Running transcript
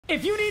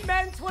If you need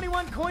Madden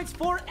 21 coins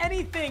for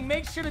anything,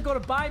 make sure to go to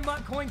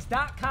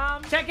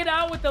buymutcoins.com. Check it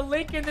out with the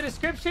link in the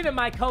description, and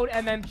my code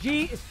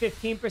MMG is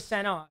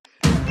 15% off.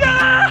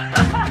 Yes!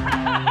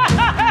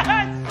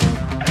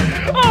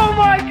 Oh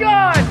my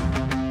God!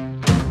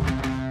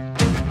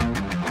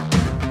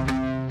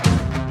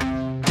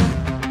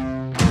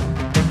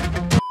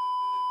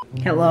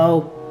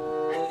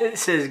 Hello.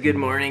 This is Good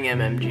Morning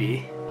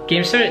MMG.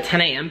 Games start at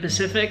 10 a.m.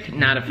 Pacific,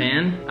 not a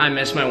fan. I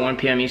miss my 1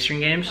 p.m. Eastern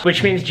games,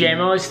 which means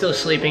JMO is still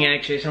sleeping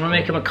actually, so I'm gonna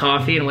make him a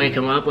coffee and wake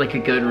him up like a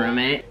good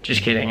roommate.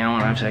 Just kidding, I don't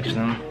wanna have sex with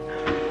him.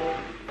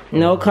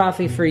 No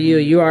coffee for you,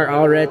 you are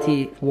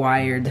already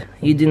wired.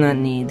 You do not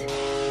need.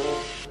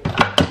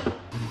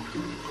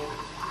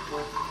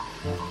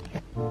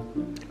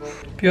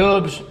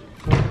 Pubes.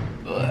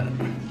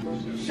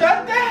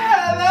 Shut the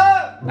hell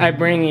up! I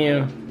bring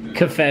you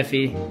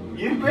kafefi.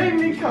 You bring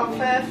me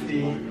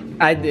confetti.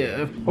 I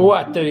do.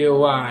 What do you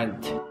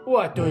want?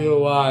 What do you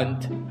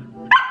want?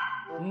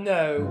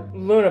 No.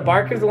 Luna,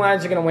 bark if the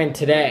Lions are gonna win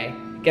today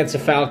against the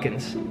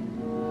Falcons.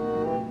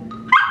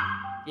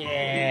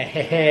 Yeah.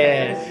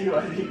 I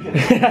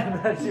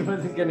thought she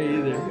wasn't gonna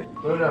either.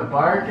 Luna,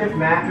 bark if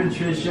Matt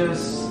Patricia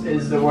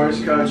is the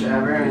worst coach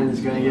ever and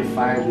is gonna get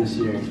fired this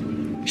year.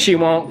 She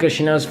won't, because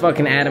she knows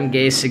fucking Adam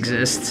Gase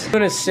exists. I'm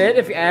gonna sit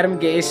if Adam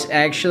Gase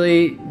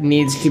actually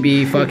needs to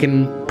be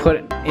fucking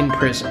put in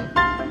prison.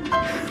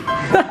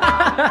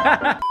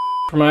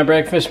 For my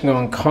breakfast, I'm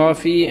going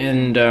coffee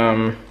and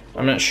I'm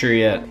not sure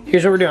yet.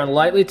 Here's what we're doing.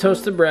 Lightly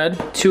toasted bread,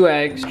 2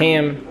 eggs,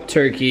 ham,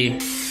 turkey.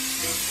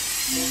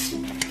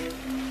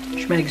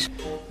 Schmegs.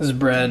 This is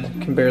bread.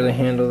 Can barely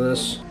handle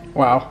this.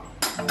 Wow.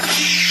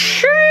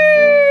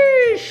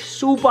 Sheesh!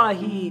 Super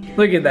heat.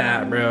 Look at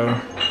that, bro.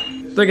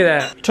 Look at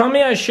that. Tell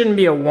me I shouldn't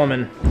be a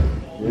woman.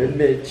 Good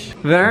bitch.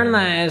 Very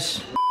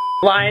nice.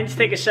 Lions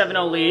take a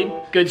 7-0 lead.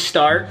 Good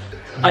start.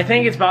 I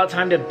think it's about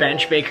time to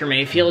bench Baker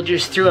Mayfield.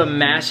 Just threw a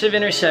massive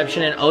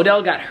interception and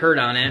Odell got hurt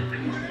on it.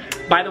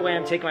 By the way,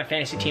 I'm taking my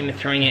fantasy team and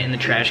throwing it in the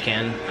trash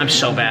can. I'm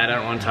so bad, I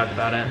don't want to talk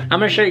about it. I'm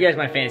gonna show you guys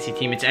my fantasy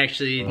team. It's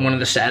actually one of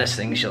the saddest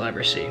things you'll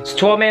ever see. It's a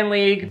 12-man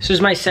league. This is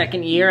my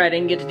second year. I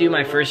didn't get to do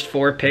my first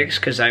 4 picks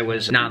because I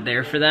was not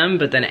there for them,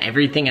 but then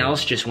everything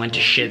else just went to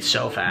shit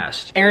so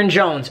fast. Aaron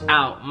Jones,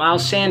 out.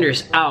 Miles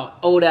Sanders, out.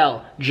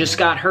 Odell just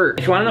got hurt.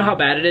 If you wanna know how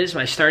bad it is,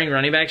 my starting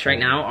running backs right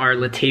now are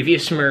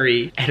Latavius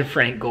Murray and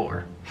Frank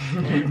Gore.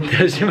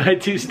 Those are my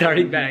 2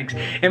 starting backs.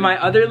 In my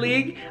other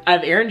league, I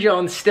have Aaron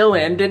Jones still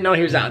in, didn't know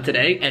he was out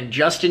today, and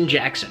Justin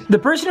Jackson. The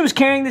person who was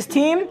carrying this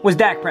team was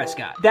Dak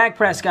Prescott. Dak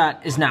Prescott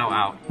is now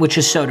out, which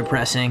is so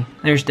depressing.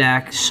 There's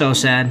Dak, so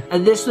sad.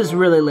 This was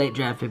really late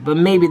draft pick, but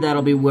maybe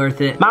that'll be worth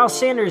it. Miles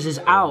Sanders is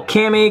out.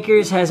 Cam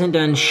Akers hasn't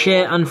done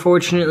shit,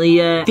 unfortunately,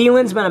 yet.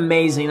 Thielen's been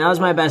amazing. That was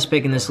my best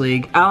pick in this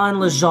league. Allen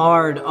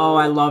Lazard, oh,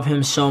 I love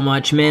him so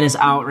much. Man is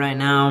out right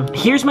now.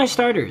 Here's my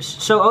starters.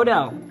 So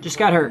Odell just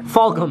got hurt.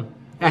 Fulgham.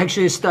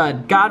 Actually a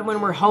stud. Godwin,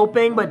 we're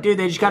hoping, but dude,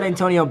 they just got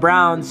Antonio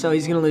Brown, so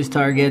he's gonna lose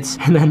targets.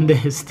 And then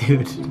this,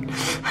 dude.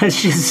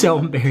 That's just so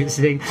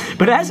embarrassing.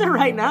 But as of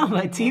right now,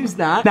 my team's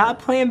not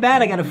playing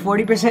bad. I got a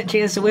 40%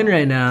 chance to win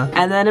right now.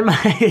 And then in my,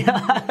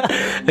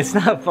 it's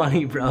not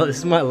funny, bro. This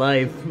is my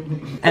life.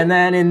 And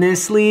then in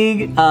this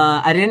league,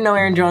 I didn't know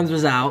Aaron Jones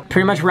was out.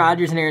 Pretty much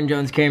Rodgers and Aaron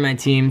Jones carry my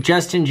team.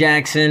 Justin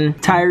Jackson,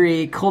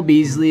 Tyreek, Cole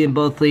Beasley in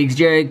both leagues,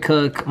 Jared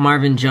Cook,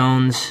 Marvin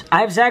Jones. I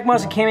have Zach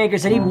Moss and Cam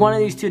Akers. I need one of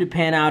these 2 to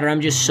pan out or I'm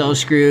just so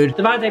screwed.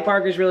 Devontae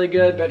Parker's really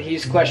good, but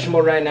he's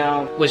questionable right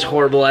now. Was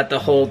horrible at the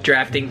whole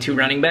drafting 2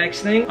 running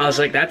backs thing. I was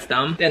like, that's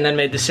dumb. And then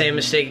made the same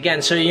mistake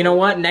again. So you know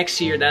what? Next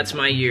year, that's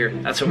my year.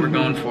 That's what we're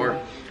going for.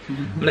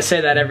 I'm gonna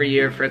say that every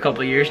year for a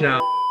couple years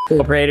now.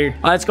 Go Prater.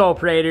 Let's go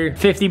Prater.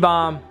 50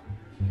 bomb.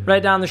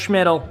 Right down the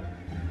schmiddle.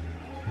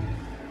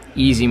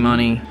 Easy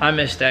money. I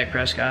miss Dak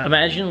Prescott.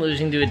 Imagine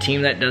losing to a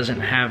team that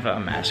doesn't have a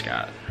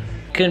mascot.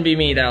 Couldn't be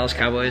me, Dallas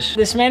Cowboys.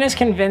 This man is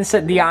convinced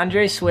that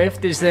DeAndre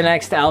Swift is the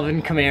next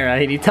Alvin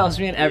Kamara, and he tells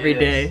me it every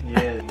day.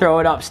 Yes. Throw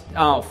it up.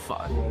 Oh,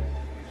 fuck.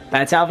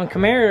 That's Alvin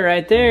Kamara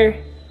right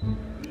there.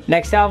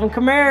 Next Alvin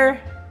Kamara.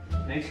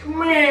 Next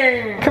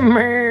Kamara.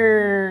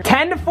 Kamara.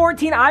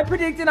 10-14. I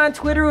predicted on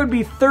Twitter it would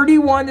be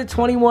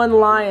 31-21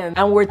 Lions,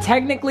 and we're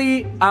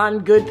technically on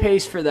good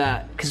pace for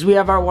that because we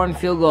have our 1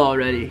 field goal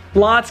already.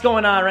 Lots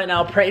going on right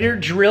now. Prater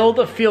drilled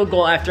a field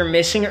goal after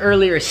missing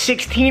earlier.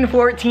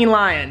 16-14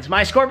 Lions.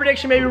 My score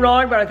prediction may be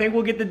wrong, but I think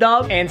we'll get the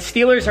dub. And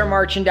Steelers are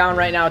marching down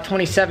right now,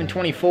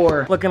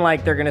 27-24. Looking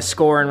like they're gonna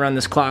score and run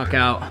this clock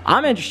out.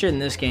 I'm interested in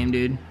this game,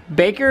 dude.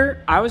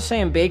 Baker, I was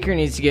saying Baker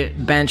needs to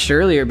get benched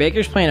earlier.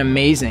 Baker's playing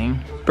amazing.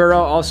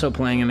 Burrow also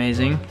playing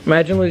amazing.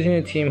 Imagine losing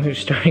a team who's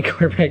starting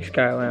quarterback's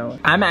Kyle Allen.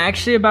 I'm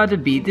actually about to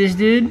beat this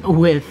dude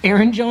with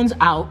Aaron Jones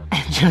out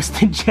and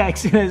Justin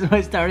Jackson as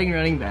my starting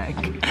running back.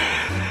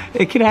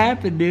 It could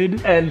happen,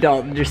 dude. And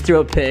Dalton just threw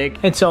a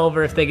pick. It's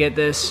over if they get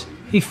this.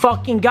 He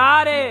fucking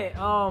got it!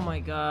 Oh my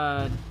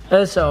god.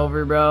 It's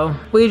over, bro.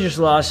 We just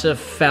lost the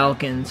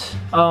Falcons.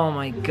 Oh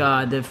my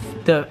god,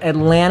 the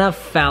Atlanta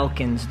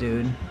Falcons,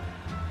 dude.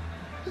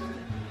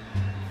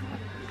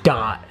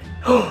 Dot.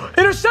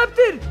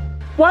 Intercepted!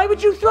 Why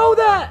would you throw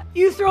that?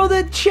 You throw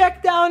the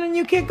check down and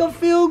you kick a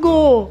field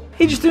goal.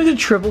 He just threw the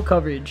triple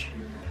coverage.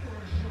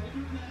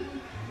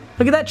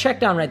 Look at that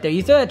check down right there.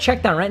 You throw that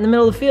check down right in the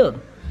middle of the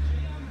field.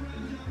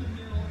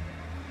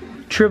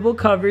 Triple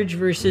coverage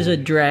versus a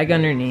drag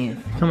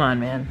underneath. Come on,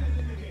 man.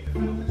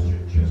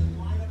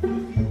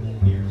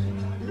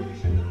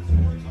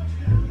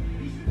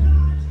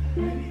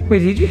 Wait,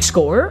 did you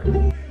score?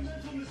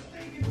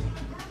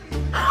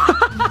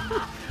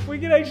 We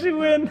can actually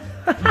win.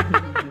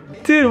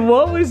 Dude,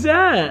 what was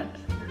that?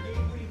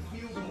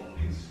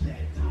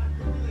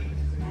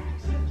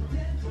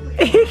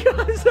 He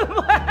got some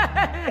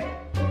flag.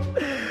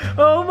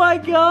 Oh my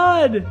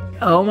god.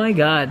 Oh my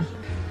god.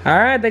 All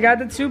right, they got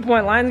the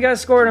 2-point. Lions got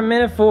scored in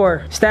minute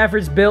 4.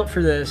 Stafford's built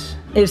for this.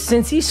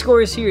 Since he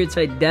scores here, it's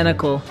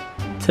identical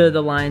to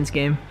the Lions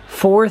game.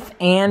 4th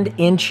and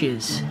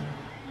inches.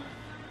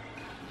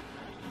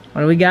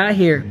 What do we got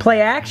here? Play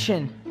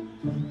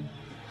action.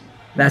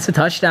 That's a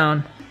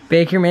touchdown.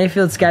 Baker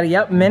Mayfield's got it.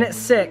 Yep, minute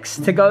 6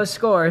 to go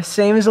score.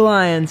 Same as the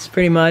Lions,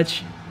 pretty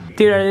much.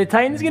 Dude, are the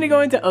Titans gonna go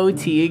into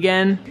OT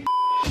again?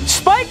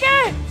 Spike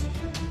it!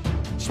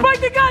 Spike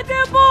the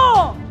goddamn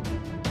ball!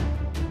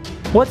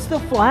 What's the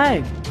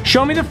flag?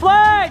 Show me the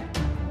flag!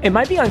 It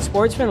might be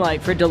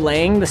unsportsmanlike for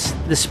delaying the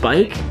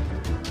spike.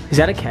 Is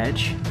that a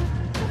catch?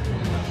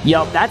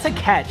 Yup, that's a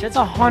catch. That's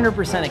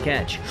 100% a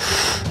catch.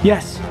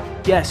 Yes,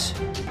 yes.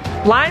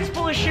 Lions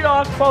pull this shit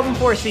off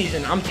 12-4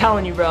 season. I'm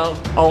telling you, bro.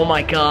 Oh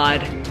my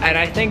god. And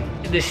I think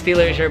the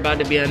Steelers are about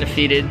to be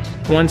undefeated.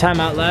 1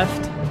 timeout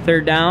left.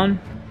 3rd down.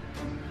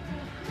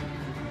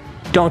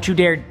 Don't you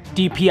dare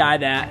DPI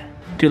that.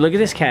 Dude, look at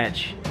this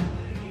catch.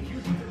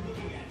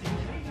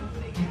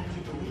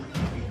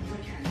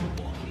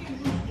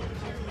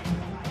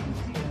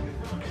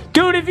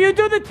 Dude, if you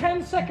do the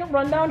 10-second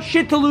rundown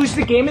shit to lose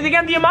the game, and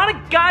again, the amount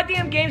of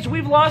goddamn games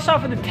we've lost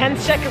off of the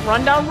 10-second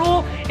rundown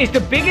rule is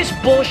the biggest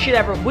bullshit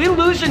ever. If we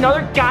lose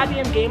another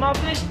goddamn game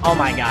off this, oh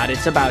my god,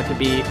 it's about to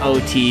be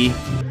OT.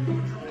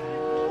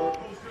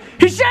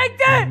 He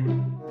shanked it!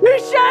 He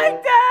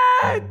shanked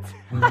it!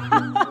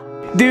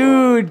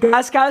 Dude,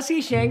 Goskowski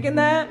shanking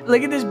that?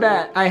 Look at this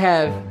bet I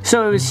have.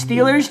 So it was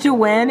Steelers to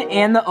win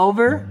and the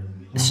over.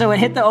 So it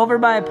hit the over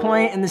by a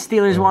point and the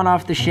Steelers won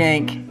off the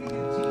shank.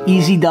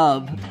 Easy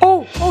dub.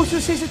 Oh, so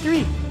it stays at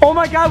 3. Oh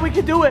my god, we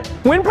could do it.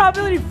 Win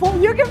probability 4.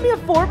 You're giving me a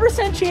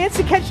 4% chance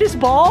to catch this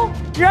ball?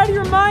 You're out of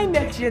your mind,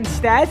 next gen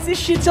stats. This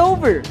shit's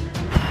over.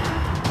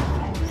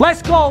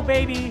 Let's go,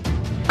 baby.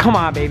 Come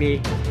on,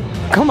 baby.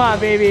 Come on,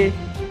 baby.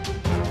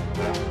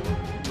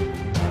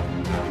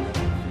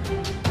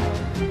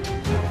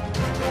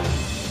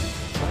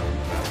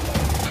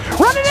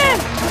 Run it in!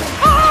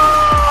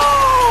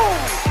 Oh!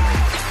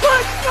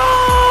 Let's go!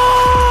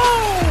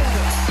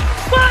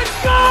 Let's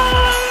go!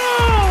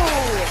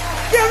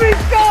 Give me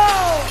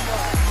some!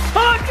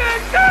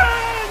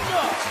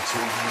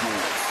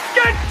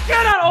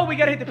 Get out! Oh, we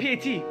gotta hit the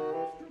PAT.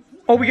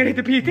 Oh, we gotta hit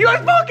the PAT.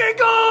 Let's fucking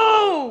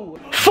go!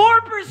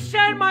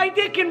 4% my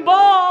dick and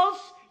balls.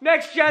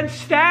 Next gen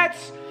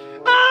stats.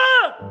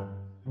 Ah!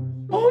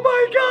 Oh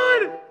my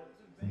god!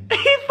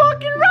 He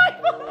fucking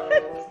rifled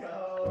it!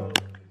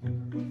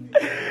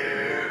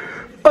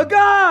 Oh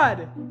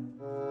god!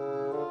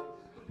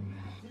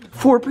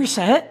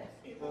 4%?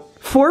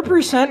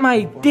 4%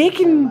 my dick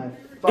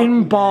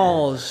and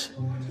balls.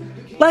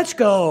 Let's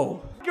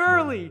go.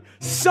 Gurley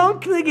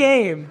sunk the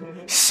game.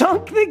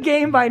 Sunk the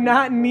game by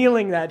not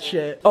kneeling that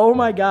shit. Oh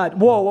my god.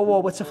 Whoa, whoa, whoa.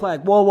 What's the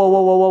flag? Whoa, whoa,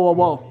 whoa, whoa, whoa, whoa,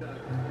 whoa.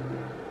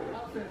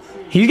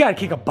 He's got to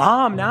kick a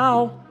bomb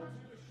now.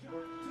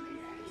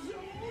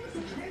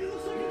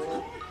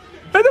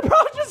 And the bro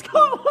just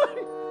got one.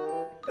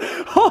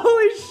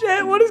 Holy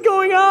shit, what is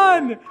going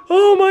on?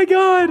 Oh my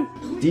god.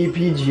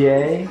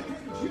 DPGA.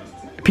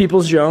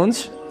 Peoples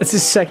Jones. That's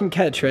his 2nd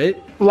catch, right?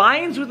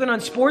 Lions with an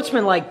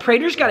unsportsmanlike.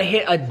 Prater's got to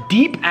hit a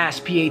deep-ass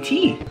PAT.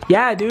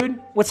 Yeah,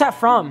 dude. What's that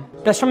from?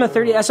 That's from the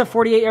 30. That's a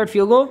 48-yard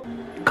field goal?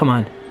 Come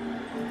on.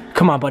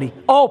 Come on, buddy.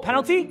 Oh,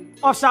 penalty?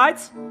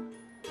 Offsides?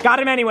 Got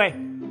him anyway.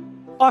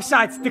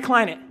 Offsides.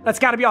 Decline it. That's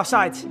got to be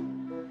offsides.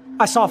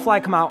 I saw a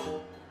flag come out.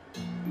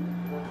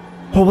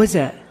 What was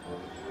that?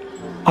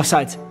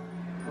 Offsides.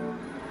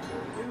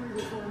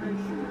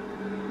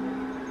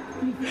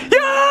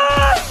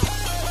 Yes!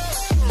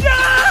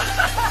 Yes!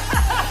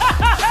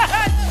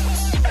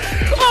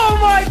 Oh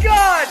my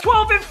god!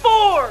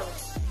 12-4!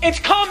 It's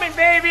coming,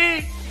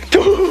 baby!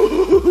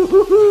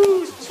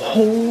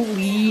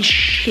 Holy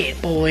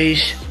shit,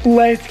 boys.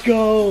 Let's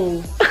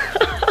go.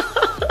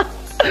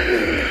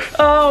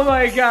 Oh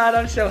my god,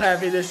 I'm so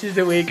happy this is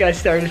the week I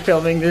started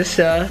filming this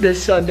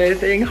this Sunday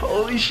thing.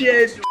 Holy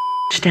shit.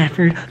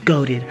 Stafford,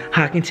 goated.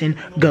 Hawkinson,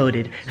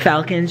 goated.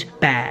 Falcons,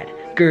 bad.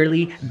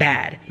 Gurley,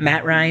 bad.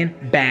 Matt Ryan,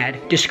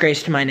 bad.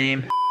 Disgrace to my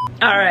name.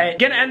 All right,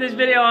 gonna end this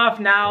video off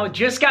now.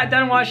 Just got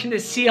done watching the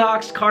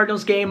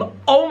Seahawks-Cardinals game.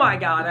 Oh my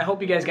God, I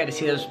hope you guys got to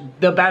see this.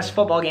 The best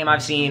football game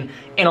I've seen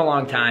in a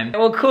long time.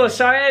 Well, cool,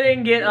 sorry I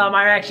didn't get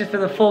my reaction for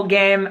the full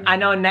game. I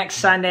know next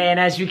Sunday, and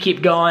as we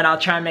keep going, I'll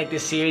try and make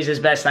this series as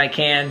best I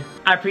can.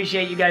 I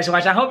appreciate you guys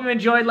watching. I hope you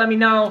enjoyed, let me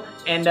know,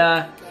 and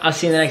I'll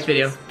see you in the next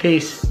video.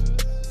 Peace.